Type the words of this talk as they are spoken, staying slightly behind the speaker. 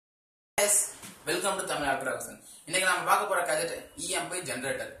Yes, welcome to Tamil Electro Vision. இன்னைக்கு நாம பார்க்க போற கேஜெட் EMP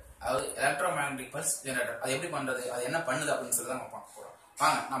ஜெனரேட்டர். அது எலக்ட்ரோமேக்னெட்டிக் பல்ஸ் ஜெனரேட்டர். அது எப்படி பண்றது? அது என்ன பண்ணுது அப்படினு சொல்லி தான் பார்க்க போறோம்.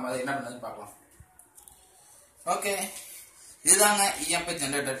 வாங்க நாம அது என்ன பண்ணுதுன்னு பார்க்கலாம். ஓகே. இதுதாங்க EMP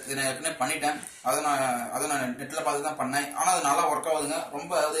ஜெனரேட்டர். இத நான் ஏற்கனவே பண்ணிட்டேன். அத நான் நெட்ல பார்த்து தான் பண்ணேன். ஆனா அது நல்லா வொர்க் ஆகுதுங்க.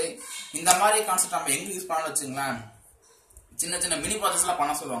 ரொம்ப அதாவது இந்த மாதிரி கான்செப்ட் நம்ம எங்க யூஸ் பண்ணலாம் வச்சுங்களேன். சின்ன சின்ன மினி ப்ராஜெக்ட்ஸ்லாம்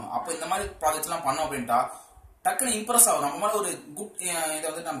பண்ண சொல்லுவாங்க. அப்போ இந்த மாதிரி ப்ராஜெக்ட்ஸ்லாம் பண்ணோம் அப்படின்ட்டா டக்குன்னு இம்ப்ரெஸ் ஆகும். நம்ம மேலே ஒரு குட் இதை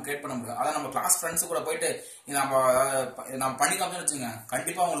வந்து நம்ம கிரியேட் பண்ண முடியும். அதான் நம்ம கிளாஸ் ஃப்ரெண்ட்ஸு கூட போயிட்டு நம்ம பண்ணி காமிச்சோன்னு வச்சுங்க,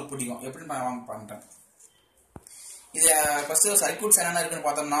 கண்டிப்பாக உங்களுக்கு பிடிக்கும். எப்படி வாங்க பண்ணிட்டேன். இதை ஃபர்ஸ்ட் சர்க்யூட்ஸ் என்னென்ன இருக்குன்னு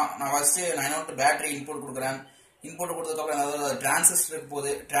பார்த்தோம்னா, நான் ஃபர்ஸ்ட் 9 வோல்ட் பேட்டரி இன்புட் கொடுக்குறேன். இன்புட் கொடுத்ததுக்கப்புறம் அதாவது டிரான்சிஸ்டர் இருக்கு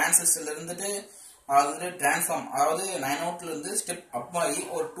போது டிரான்சிஸ்டர்ல இருந்துட்டு அது வந்து டிரான்ஸ்ஃபார்ம், அதாவது 9 வோல்ட்ல இருந்து ஸ்டெப் அப் ஆகி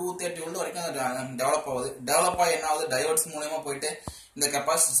ஒரு 230 வோல்ட் வரைக்கும் டெவலப் ஆகுது. டெவலப் ஆகி என்ன ஆகுது, டயோட்ஸ் மூலமா போயிட்டு இந்த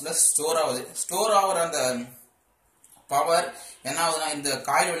கெப்பாசிட்டர்ஸ்ல ஸ்டோர் ஆகுது. ஸ்டோர் ஆகுற அந்த பவர் என்ன ஆகுதுன்னா இந்த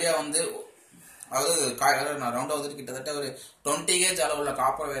காயில் வழியா வந்து, அதாவது நான் ரவுண்டா வந்துட்டு கிட்டத்தட்ட ஒரு 20 கேஜ் அளவுள்ள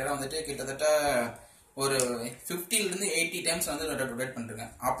காப்பர் வேற வந்துட்டு கிட்டத்தட்ட ஒரு 50 இருந்து 80 டைம்ஸ் வந்து ரொட்டேட்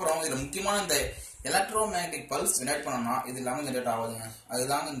பண்ணிருக்கேன். அப்புறம் இதுல முக்கியமான இந்த எலக்ட்ரோமேக்னெட்டிக் பல்ஸ் ஜெனரேட் பண்ணோம்னா இது இல்லாம ஜெனரேட் ஆகுதுங்க.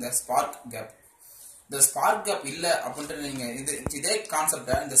 அதுதாங்க இந்த ஸ்பார்க் கேப். இந்த ஸ்பார்க் கேப் இல்ல அப்படின்ட்டு நீங்க இதே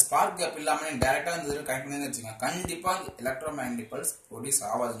கான்செப்டை இந்த ஸ்பார்க் கேப் இல்லாம நீங்க டைரக்டா இந்த இதில் கனெக்ட் பண்ணி வச்சுங்க, கண்டிப்பா எலக்ட்ரோமேக்னெட்டிக் பல்ஸ் ப்ரொடியூஸ்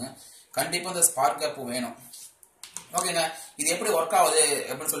ஆகாதுங்க. கண்டிப்பா இந்த ஸ்பார்க் கேப் வேணும். ஓகேங்க, இது எப்படி ஒர்க் ஆகுது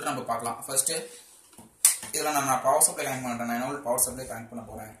அப்படின்னு சொல்லிட்டு நம்ம பார்க்கலாம். ஃபர்ஸ்ட் இதுல நான் பவர் சப்ளை கனெக்ட் பண்றேன். 9 வோல்ட் பவர் சப்ளை கனெக்ட் பண்ண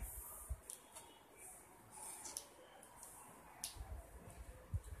போறேன்.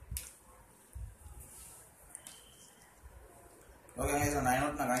 ஓகேங்க, இதுல 9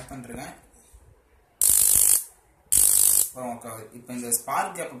 வோல்ட் நான் கனெக்ட் பண்ணிருக்கேன். இப்போ இந்த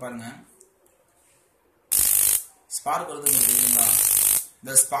ஸ்பார்க் கேப் பாருங்க, ஸ்பார்க் வருது தெரியுங்களா?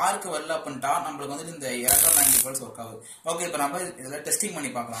 இந்த ஸ்பார்க் வரல அப்படின்ட்டா நம்மளுக்கு வந்து இந்த எலக்ட்ரோமேக்னெட்டிக் பல்ஸ் ஒர்க் ஆகுது. ஓகே, இப்போ நம்ம இதில் டெஸ்டிங் பண்ணி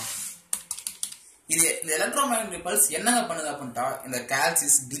பார்க்கலாம். இது இந்த எலக்ட்ரோமேக்னெட்டிக் பல்ஸ் என்னங்க பண்ணுது அப்படின்ட்டா இந்த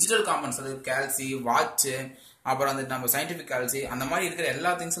கேல்சிஸ் டிஜிட்டல் காம்பனன்ஸ், அதாவது கேல்சி வாட்ச், அப்புறம் வந்து நம்ம சயின்டிபிக் கேல்சி அந்த மாதிரி இருக்கிற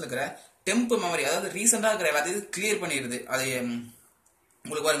எல்லா திங்ஸ்ல இருக்கிற டெம்ப் மெமரி, அதாவது ரீசெண்டாக இருக்கிற எல்லாத்தையும் கிளியர் பண்ணிடுது. அது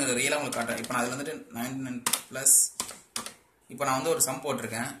உங்களுக்கு பாருங்க, ரியலாக உங்களுக்கு காட்டுறேன். இப்போ நான் அதில் வந்துட்டு 99+, இப்போ நான் வந்து ஒரு சம்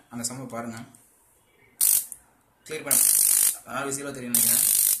போட்டிருக்கேன். அந்த சம்மை பாருங்க, கிளியர் பண்ண அதனால விசியலாக தெரியும்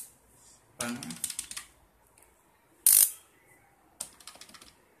பாருங்க.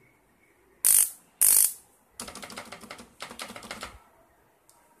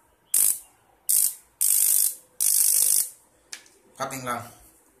 பாத்தீங்களா?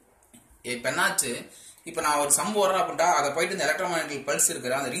 இப்ப என்னாச்சு, இப்ப நான் ஒரு சம் போடுறேன் அப்படின்ட்டா அதை போயிட்டு இந்த எலக்ட்ரோமேக்னெட்டிக் பல்ஸ்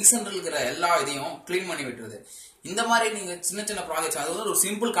இருக்கிற அந்த ரீசென்ட்ல இருக்கிற எல்லா இதையும் கிளீன் பண்ணி விட்டுருது. இந்த மாதிரி நீங்க சின்ன சின்ன ப்ராஜெக்ட்ஸ், அது வந்து ஒரு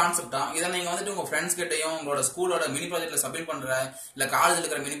சிம்பிள் கான்செப்ட் தான். இதை நீங்க வந்துட்டு உங்க ஃப்ரெண்ட்ஸ் கிட்டையும் உங்களோட ஸ்கூலோட மினி ப்ராஜெக்ட்ல சப்மிட் பண்ற, இல்ல காலேஜ்ல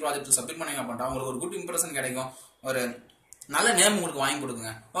இருக்கிற மினி ப்ராஜெக்ட் சப்மிட் பண்ணீங்க அப்படின்ட்டா உங்களுக்கு ஒரு குட் இம்ப்ரெஷன் கிடைக்கும், ஒரு நல்ல நேம் உங்களுக்கு வாங்கி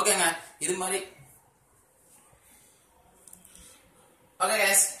கொடுக்குங்க. ஓகேங்க, இது மாதிரி ஓகே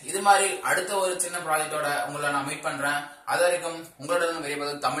கைஸ், இது மாதிரி அடுத்த ஒரு சின்ன ப்ராஜெக்டோட உங்களை நான் மீட் பண்றேன். அது வரைக்கும் உங்களோட வெளியே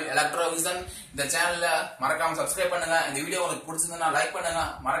தமிழ் எலக்ட்ரோ விஷன். இந்த சேனல்ல மறக்காம சப்ஸ்கிரைப் பண்ணுங்க. இந்த வீடியோ உங்களுக்கு பிடிச்சிருந்தா லைக் பண்ணுங்க.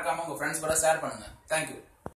 மறக்காம உங்க ஃப்ரெண்ட்ஸ் கூட ஷேர் பண்ணுங்க. தேங்க்யூ.